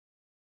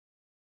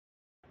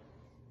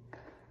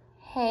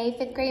Hey,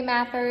 fifth grade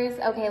mathers.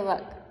 Okay,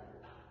 look.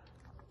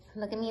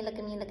 Look at me, look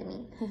at me, look at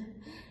me.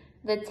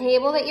 The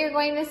table that you're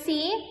going to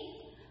see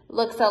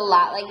looks a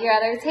lot like your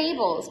other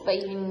tables,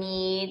 but you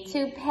need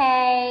to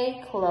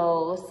pay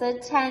close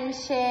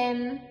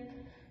attention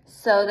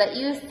so that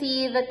you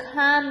see the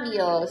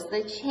cambios,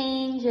 the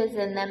changes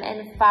in them,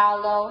 and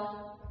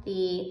follow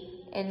the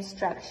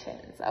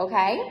instructions,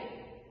 okay?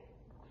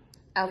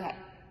 Okay.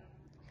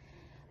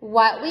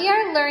 What we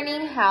are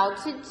learning how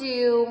to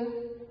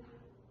do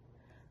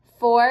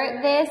for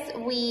this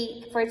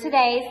week, for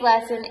today's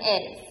lesson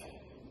is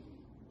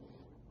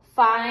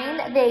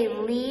find the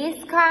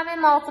least common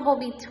multiple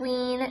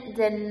between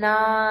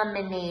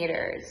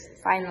denominators.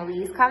 Find the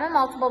least common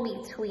multiple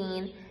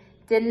between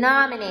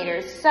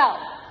denominators. So,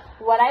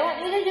 what I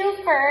want you to do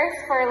first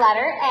for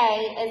letter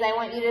A is I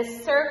want you to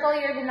circle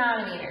your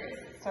denominators.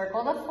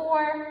 Circle the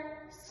 4,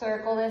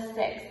 circle the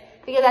 6,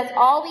 because that's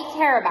all we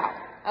care about,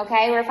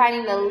 okay? We're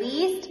finding the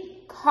least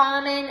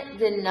common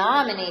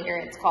denominator,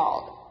 it's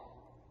called.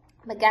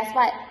 But guess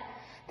what?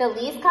 The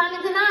least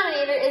common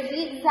denominator is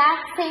the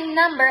exact same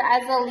number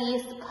as the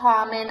least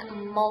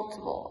common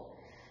multiple.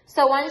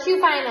 So once you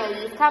find the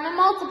least common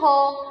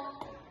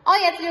multiple, all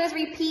you have to do is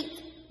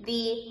repeat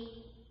the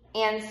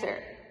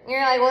answer.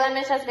 You're like, well, then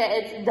Miss Jessica,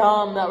 it's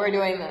dumb that we're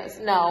doing this.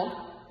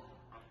 No,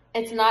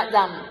 it's not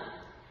dumb.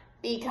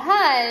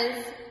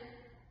 Because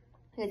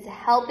it's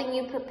helping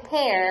you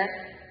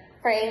prepare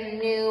for a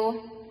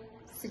new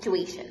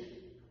situation.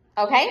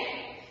 Okay?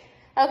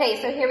 Okay,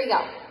 so here we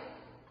go.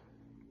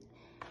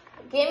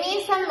 Give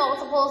me some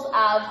multiples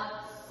of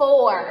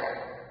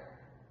 4.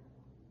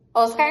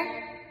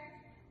 Oscar?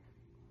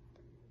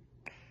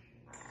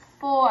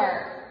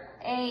 4,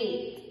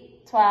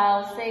 8,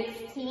 12,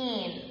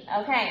 16.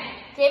 Okay.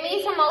 Give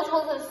me some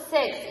multiples of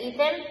 6.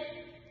 Ethan?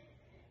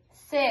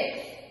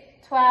 6,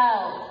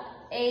 12,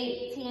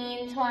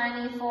 18,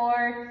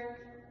 24,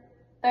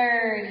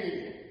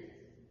 30.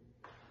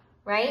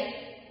 Right?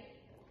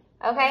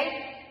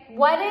 Okay.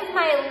 What is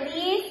my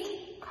least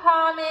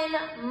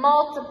common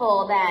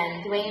multiple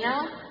then,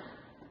 Dueno?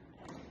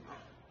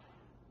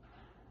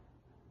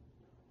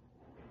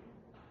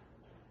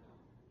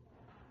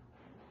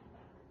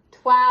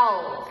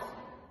 $12.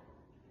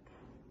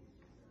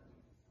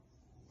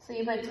 So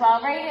you put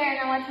 12 right here.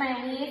 Now what's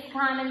my least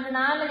common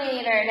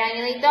denominator,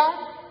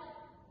 Danielito?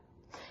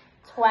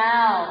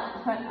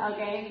 12.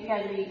 Okay,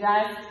 because we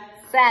just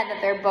said that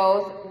they're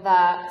both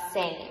the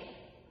same.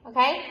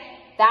 Okay?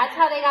 That's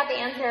how they got the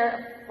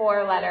answer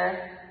for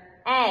letter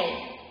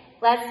A.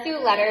 Let's do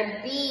letter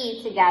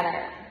B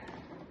together.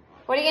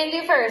 What are you going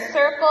to do first?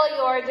 Circle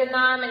your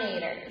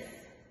denominators.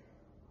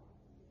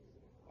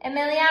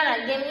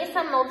 Emiliana, give me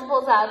some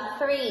multiples of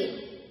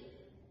 3.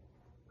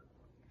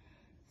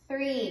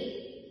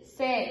 3,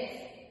 6,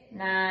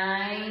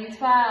 9,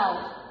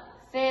 12,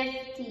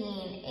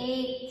 15,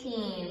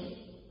 18.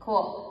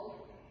 Cool.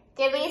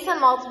 Give me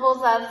some multiples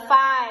of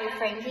 5,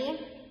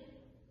 Frankie.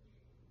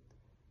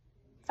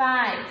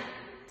 5,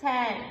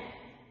 10,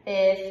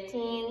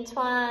 15,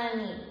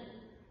 20.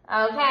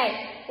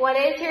 Okay, what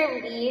is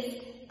your least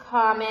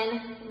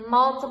common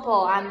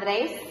multiple,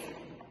 Andres?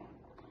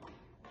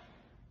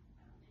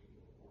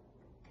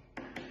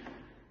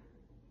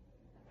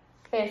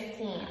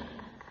 15.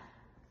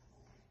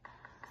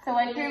 So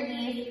what's your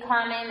least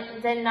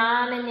common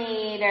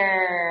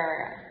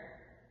denominator?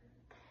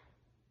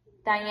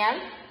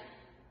 Danielle?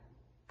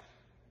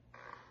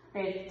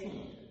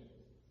 15.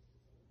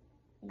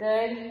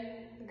 Good,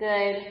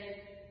 good,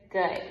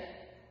 good.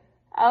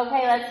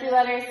 Okay, let's do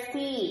letter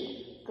C.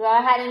 Go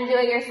ahead and do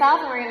it yourself,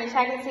 and we're going to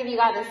check and see if you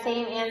got the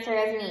same answer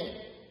as me.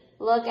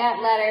 Look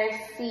at letter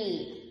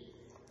C.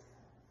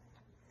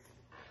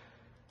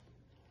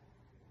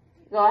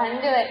 Go ahead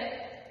and do it.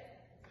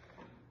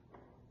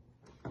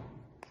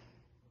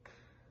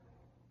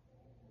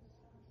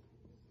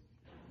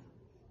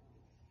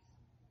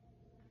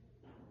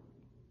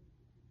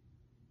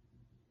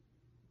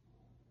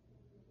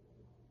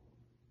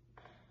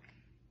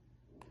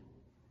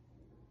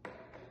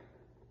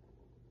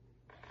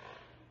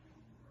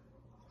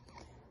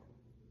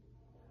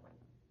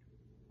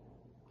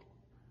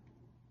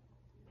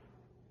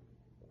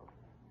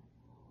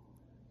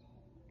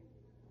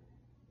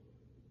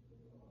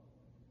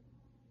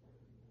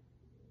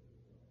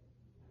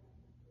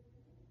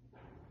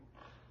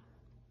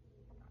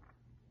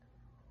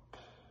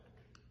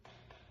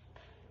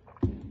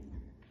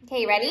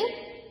 Okay, ready?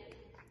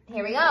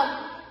 Here we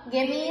go.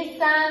 Give me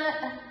some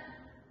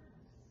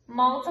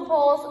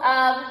multiples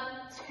of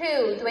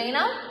 2.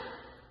 Dueno?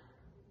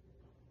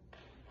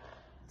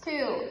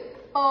 2,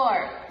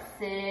 4,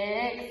 6,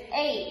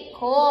 8.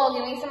 Cool.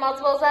 Give me some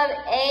multiples of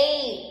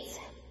 8.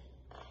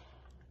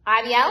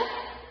 Abiel?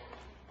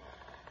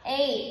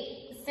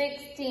 8,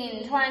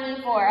 16,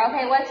 24.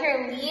 Okay, what's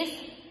your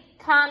least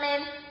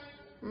common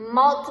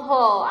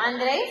multiple,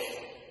 Andres?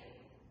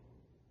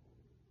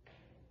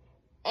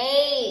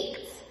 8.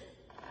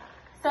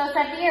 So,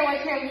 Safir,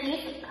 what's your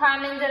least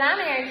common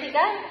denominator,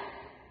 Chica?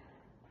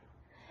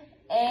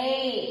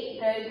 8.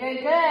 Good, good,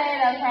 good.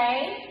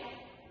 Okay.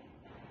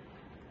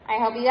 I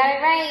hope you got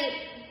it right.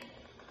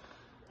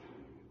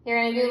 You're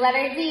going to do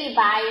letter D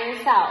by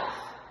yourself.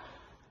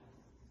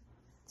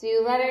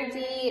 Do letter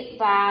D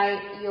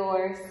by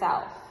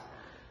yourself.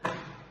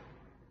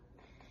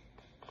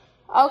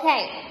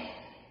 Okay.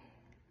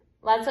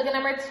 Let's look at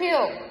number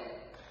 2.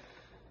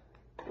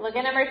 Look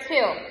at number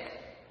 2.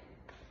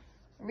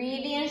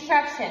 Read the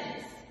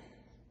instructions.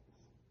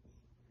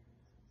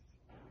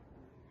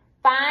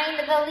 Find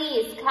the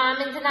least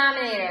common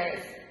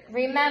denominators.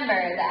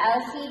 Remember, the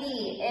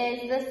LCD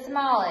is the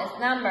smallest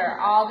number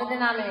all the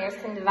denominators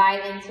can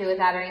divide into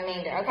without a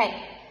remainder.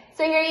 Okay,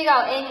 so here you go.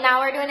 And now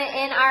we're doing it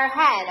in our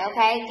head,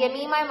 okay? Give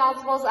me my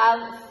multiples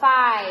of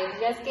 5.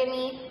 Just give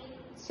me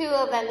 2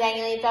 of them,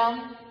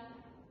 Danielito.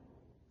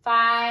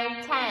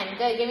 5, 10.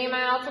 Good. Give me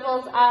my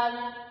multiples of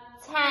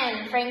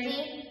 10,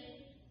 Frankie.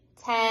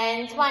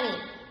 10, 20.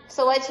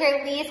 So what's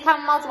your least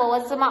common multiple?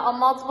 What's the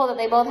multiple that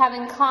they both have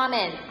in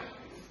common?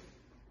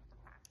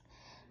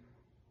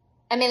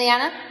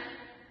 Emiliana?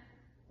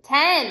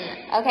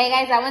 10. Okay,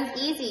 guys, that one's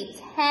easy.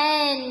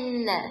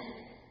 10.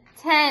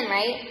 10,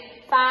 right?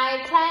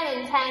 5, 10,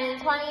 and 10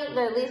 and 20.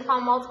 The least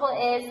common multiple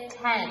is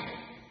 10.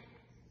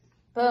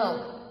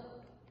 Boom.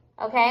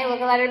 Okay, look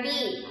at letter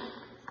B.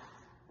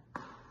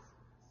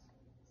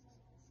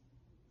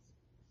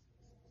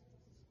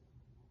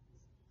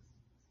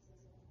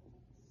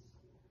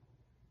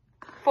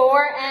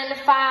 4 and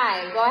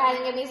 5. Go ahead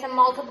and give me some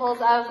multiples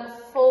of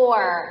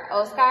 4.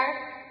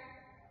 Oscar?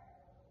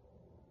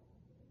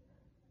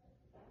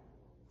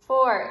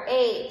 4,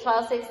 8,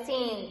 12,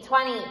 16,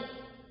 20.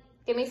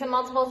 Give me some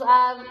multiples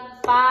of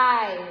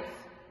 5.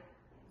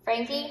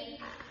 Frankie?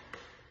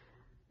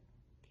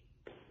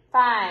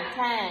 5,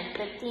 10,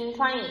 15,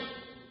 20.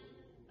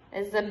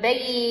 This is a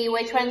biggie.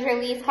 Which one's your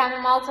least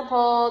common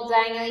multiple,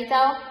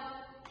 Danielito?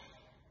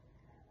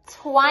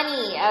 20,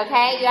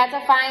 okay? You have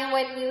to find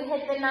when you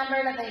hit the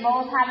number that they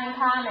both have in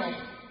common.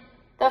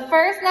 The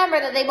first number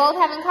that they both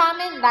have in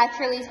common, that's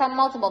your least common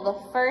multiple.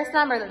 The first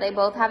number that they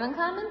both have in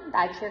common,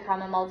 that's your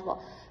common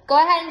multiple. Go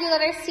ahead and do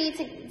letter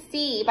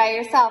C by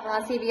yourself, and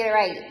let's see if you get it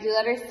right. Do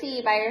letter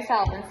C by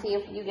yourself and see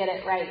if you get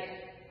it right.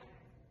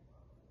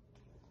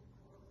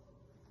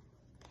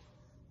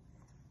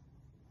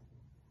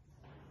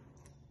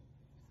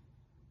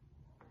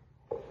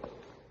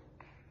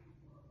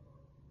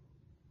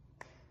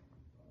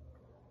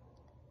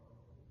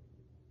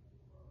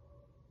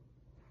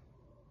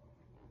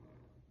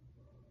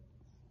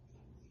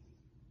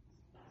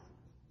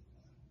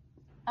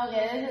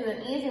 Okay, this is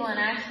an easy one,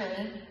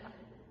 actually.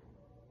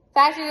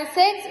 Factors of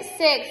 6,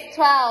 6,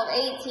 12,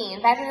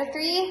 18. Factors of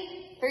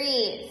 3,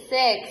 3,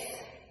 6,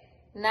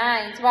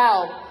 9,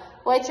 12.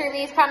 What's your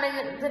least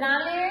common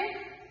denominator?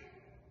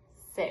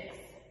 6.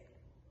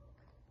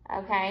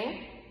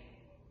 Okay?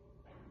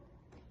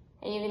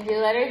 And you can do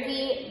letter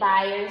D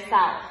by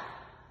yourself.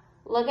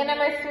 Look at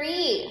number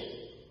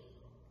 3.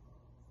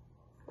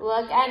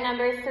 Look at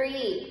number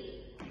 3.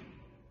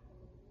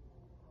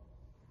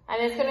 I'm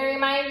just going to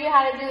remind you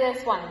how to do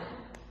this one,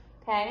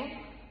 okay?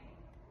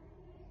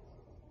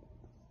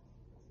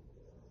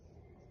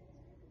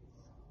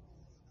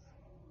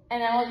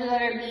 And then we'll do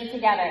letter B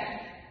together.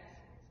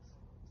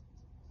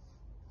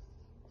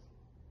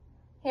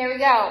 Here we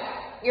go.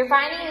 You're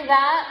finding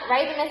that,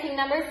 write the missing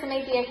numbers to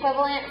make the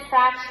equivalent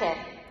fraction.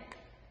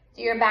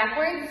 Do your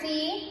backwards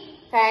Z,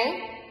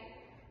 okay?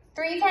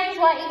 3 times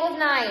what equals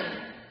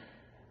 9?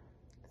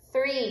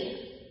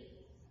 3.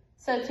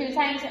 So 2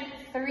 times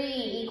 3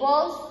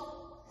 equals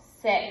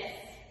 6.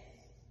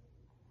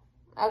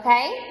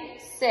 Okay?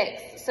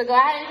 6. So go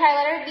ahead and try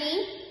letter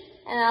B,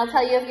 and I'll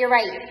tell you if you're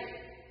right.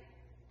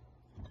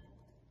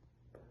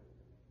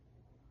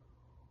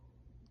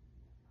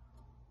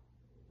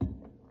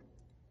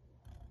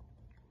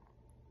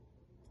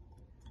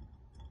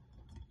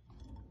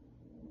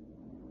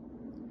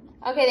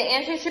 Okay, the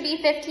answer should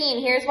be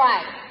 15. Here's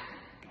why.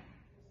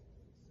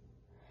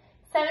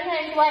 7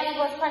 times what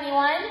equals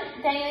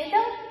 21?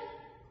 Danielito?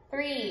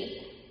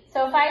 3.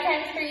 So 5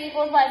 times 3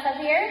 equals what up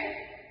here?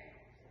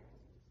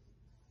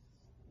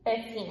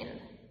 15.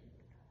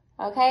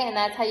 Okay, and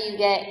that's how you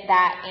get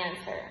that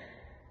answer.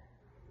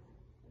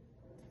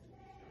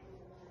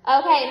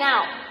 Okay,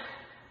 now,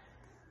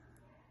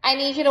 I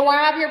need you to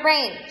warm up your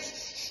brain.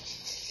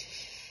 Is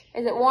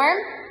it warm?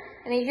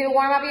 I need you to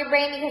warm up your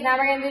brain because now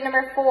we're going to do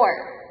number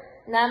 4.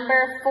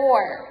 Number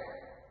 4.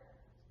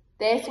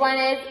 This one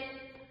is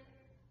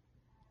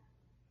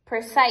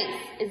precise,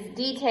 is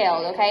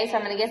detailed, okay? So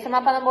I'm going to get some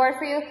up on the board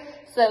for you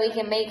so that we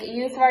can make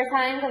use of our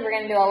time because we're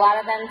going to do a lot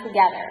of them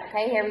together,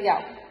 okay? Here we go.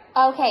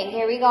 Okay,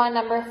 here we go on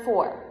number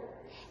 4.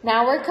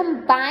 Now we're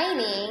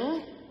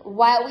combining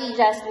what we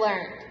just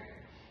learned.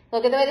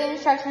 Look at the way the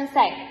instructions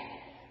say.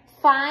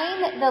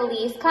 Find the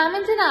least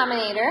common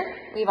denominator,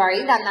 we've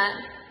already done that,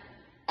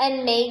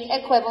 and make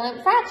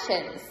equivalent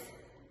fractions.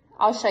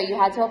 I'll show you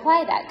how to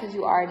apply that because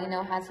you already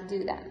know how to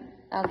do them.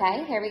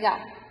 Okay, here we go.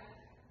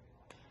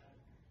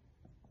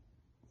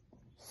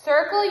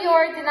 Circle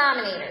your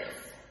denominators.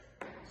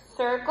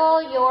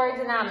 Circle your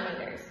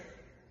denominators.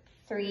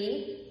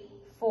 3,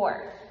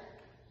 4.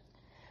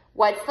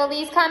 What's the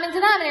least common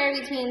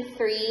denominator between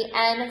 3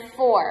 and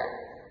 4?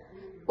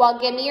 Well,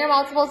 give me your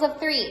multiples of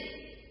 3.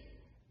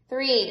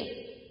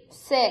 3,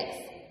 6,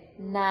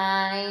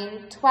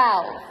 9,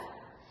 12.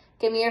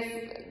 Give me your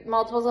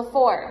multiples of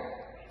 4.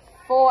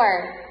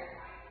 4,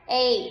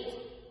 8,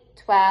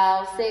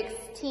 12,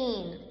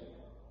 16.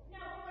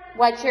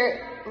 What's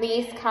your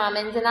least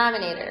common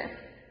denominator?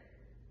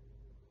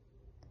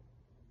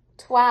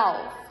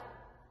 12.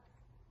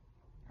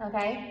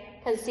 Okay?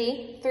 Because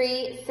see,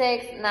 3,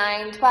 6,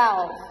 9,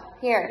 12.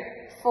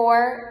 Here,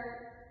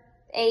 4,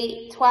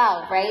 8,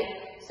 12, right?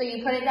 So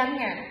you put it down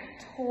here,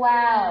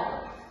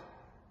 12.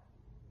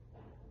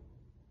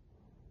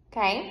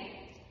 Okay?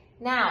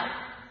 Now,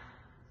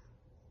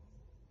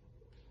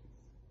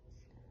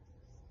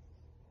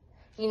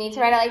 you need to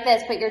write it like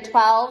this. Put your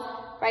 12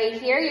 right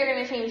here. You're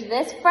going to change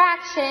this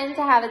fraction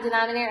to have a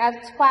denominator of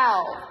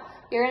 12.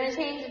 You're going to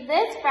change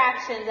this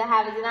fraction to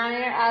have a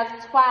denominator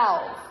of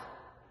 12.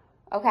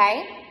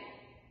 Okay?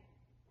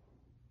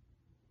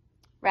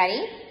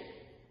 Ready?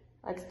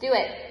 Let's do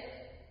it.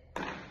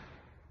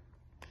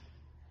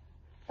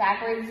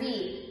 Backwards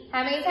Z.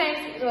 How many times?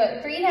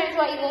 3 times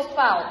what equals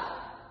 12?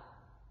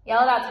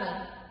 Yell it out to me.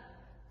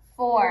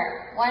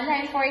 4. 1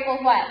 times 4 equals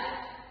what?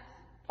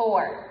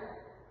 4.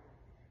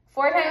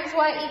 4 times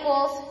what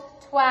equals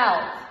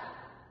 12?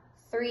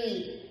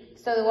 3.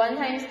 So the 1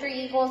 times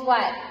 3 equals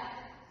what?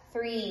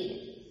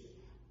 3.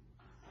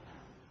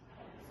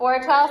 4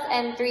 twelfths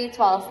and 3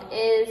 twelfths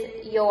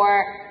is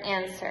your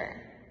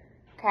answer.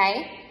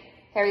 Okay?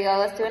 Here we go.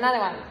 Let's do another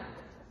one.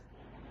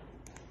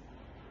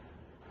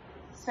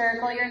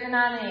 Circle your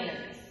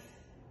denominators.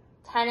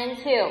 10 and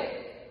 2.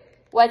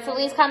 What's the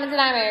least common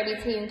denominator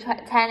between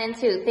 10 and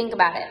 2? Think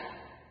about it.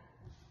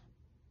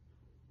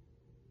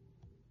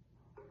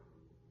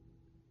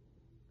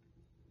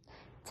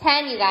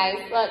 10, you guys.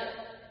 Look.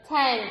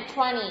 10,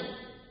 20,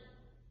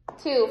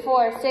 2,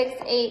 4,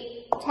 6,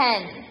 8,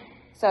 10.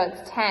 So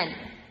it's 10.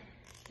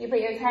 You put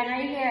your 10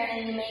 right here,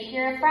 and then you make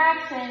your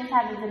fractions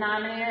have a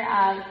denominator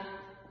of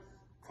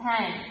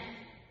 10.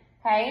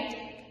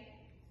 Okay?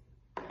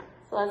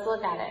 So let's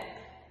look at it.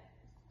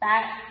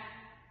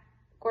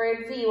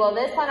 Backward Z. Well,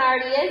 this one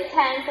already is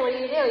 10, so what do?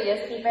 You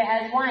just keep it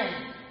as 1.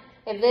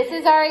 If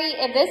this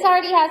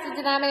already has the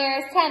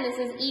denominator as 10, this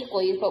is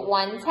equal. You put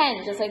 1,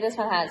 10, just like this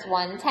one has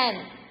 1,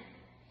 10.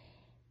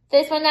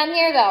 This one down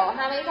here, though,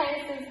 how many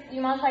times do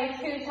you multiply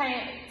 2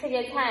 times to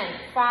get 10?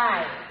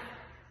 5.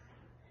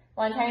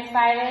 1 times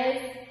 5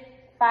 is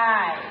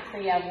 5. So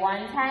you have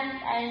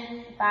 1/10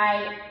 and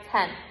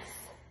 5/10.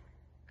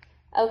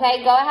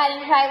 Okay, go ahead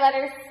and try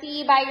letter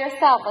C by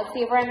yourself. Let's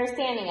see if we're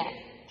understanding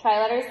it. Try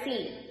letter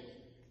C.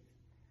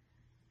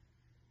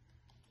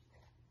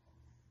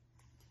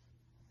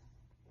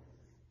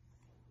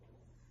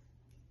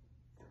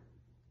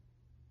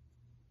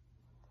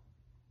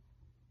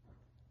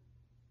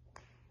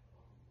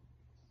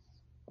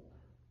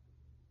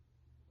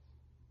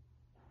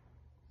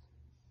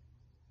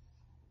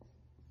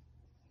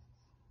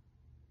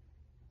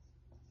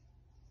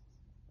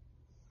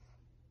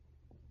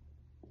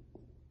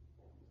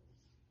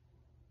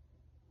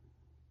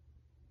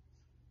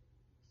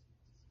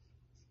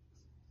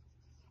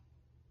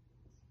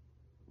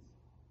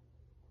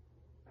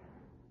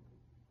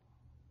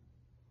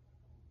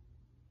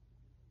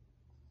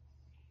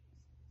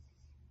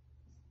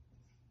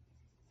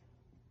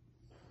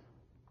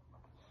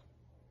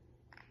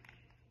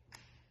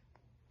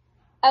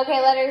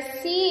 Okay, letter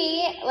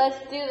C, let's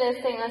do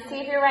this thing. Let's see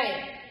if you're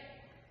right.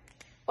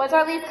 What's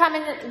our least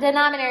common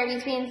denominator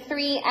between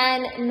 3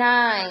 and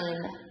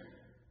 9?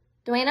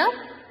 Do we know?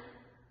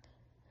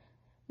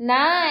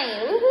 9,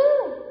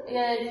 woohoo!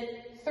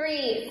 Good.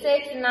 3,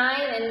 6,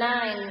 9, and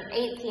 9,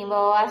 18.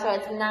 Well, so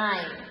it's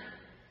 9.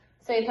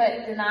 So we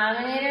put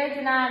denominator,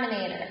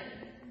 denominator.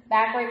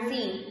 Backwards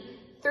Z.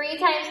 3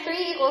 times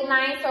 3 equals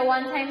 9, so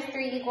 1 times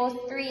 3 equals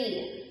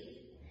 3.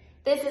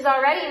 This is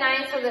already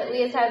 9, so that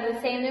we just have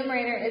the same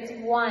numerator, it's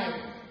 1.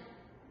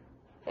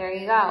 There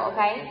you go,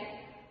 okay?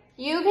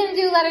 You can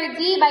do letter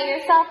D by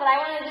yourself, but I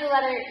want to do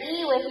letter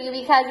E with you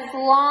because it's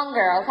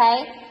longer,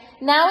 okay?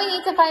 Now we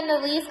need to find the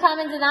least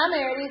common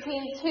denominator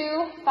between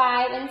 2,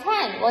 5, and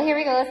 10. Well, here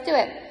we go, let's do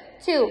it.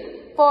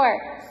 2,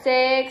 4,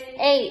 6,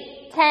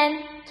 8,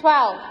 10,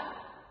 12,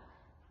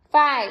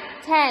 5,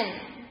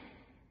 10,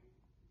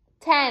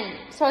 10.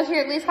 So what's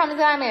your least common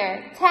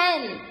denominator?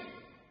 10.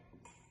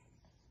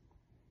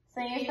 So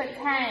you put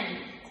 10,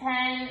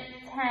 10,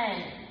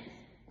 10.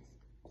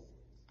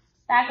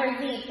 Backwards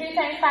Z. 2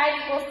 times 5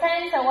 equals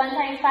 10, so 1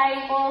 times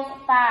 5 equals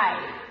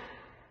 5.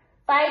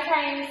 5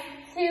 times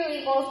 2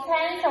 equals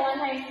 10, so 1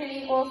 times 2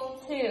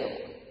 equals 2.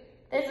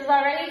 This is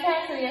already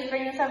 10, so we just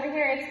bring this over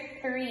here.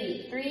 It's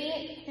 3.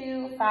 3,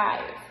 2,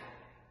 5.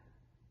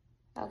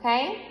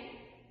 Okay?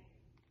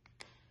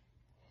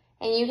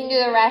 And you can do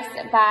the rest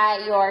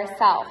by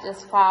yourself.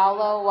 Just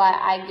follow what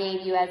I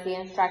gave you as the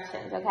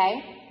instructions,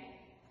 okay?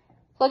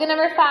 Look at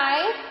number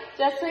 5.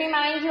 Just to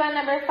remind you on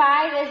number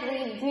 5 is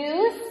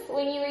reduce.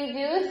 When you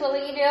reduce, what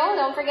will you do?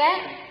 Don't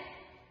forget.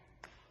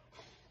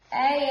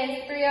 A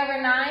is 3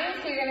 over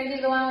 9, so you're going to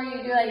do the one where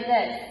you do like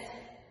this.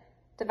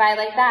 Divide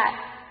like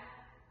that.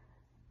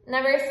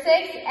 Number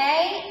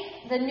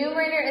 6A, the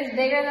numerator is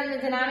bigger than the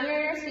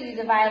denominator, so you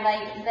divide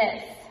like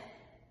this.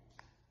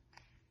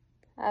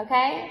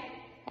 Okay?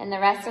 And the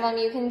rest of them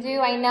you can do.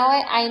 I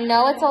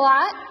know it's a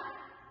lot,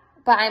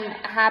 but I'm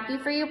happy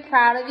for you,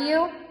 proud of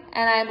you,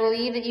 and I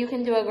believe that you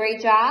can do a great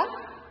job.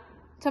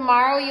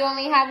 Tomorrow you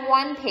only have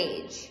 1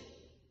 page,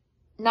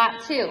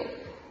 not 2.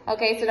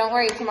 Okay, so don't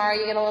worry, tomorrow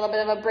you get a little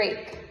bit of a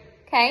break.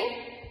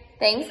 Okay?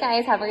 Thanks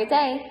guys, have a great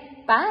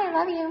day. Bye,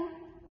 love you.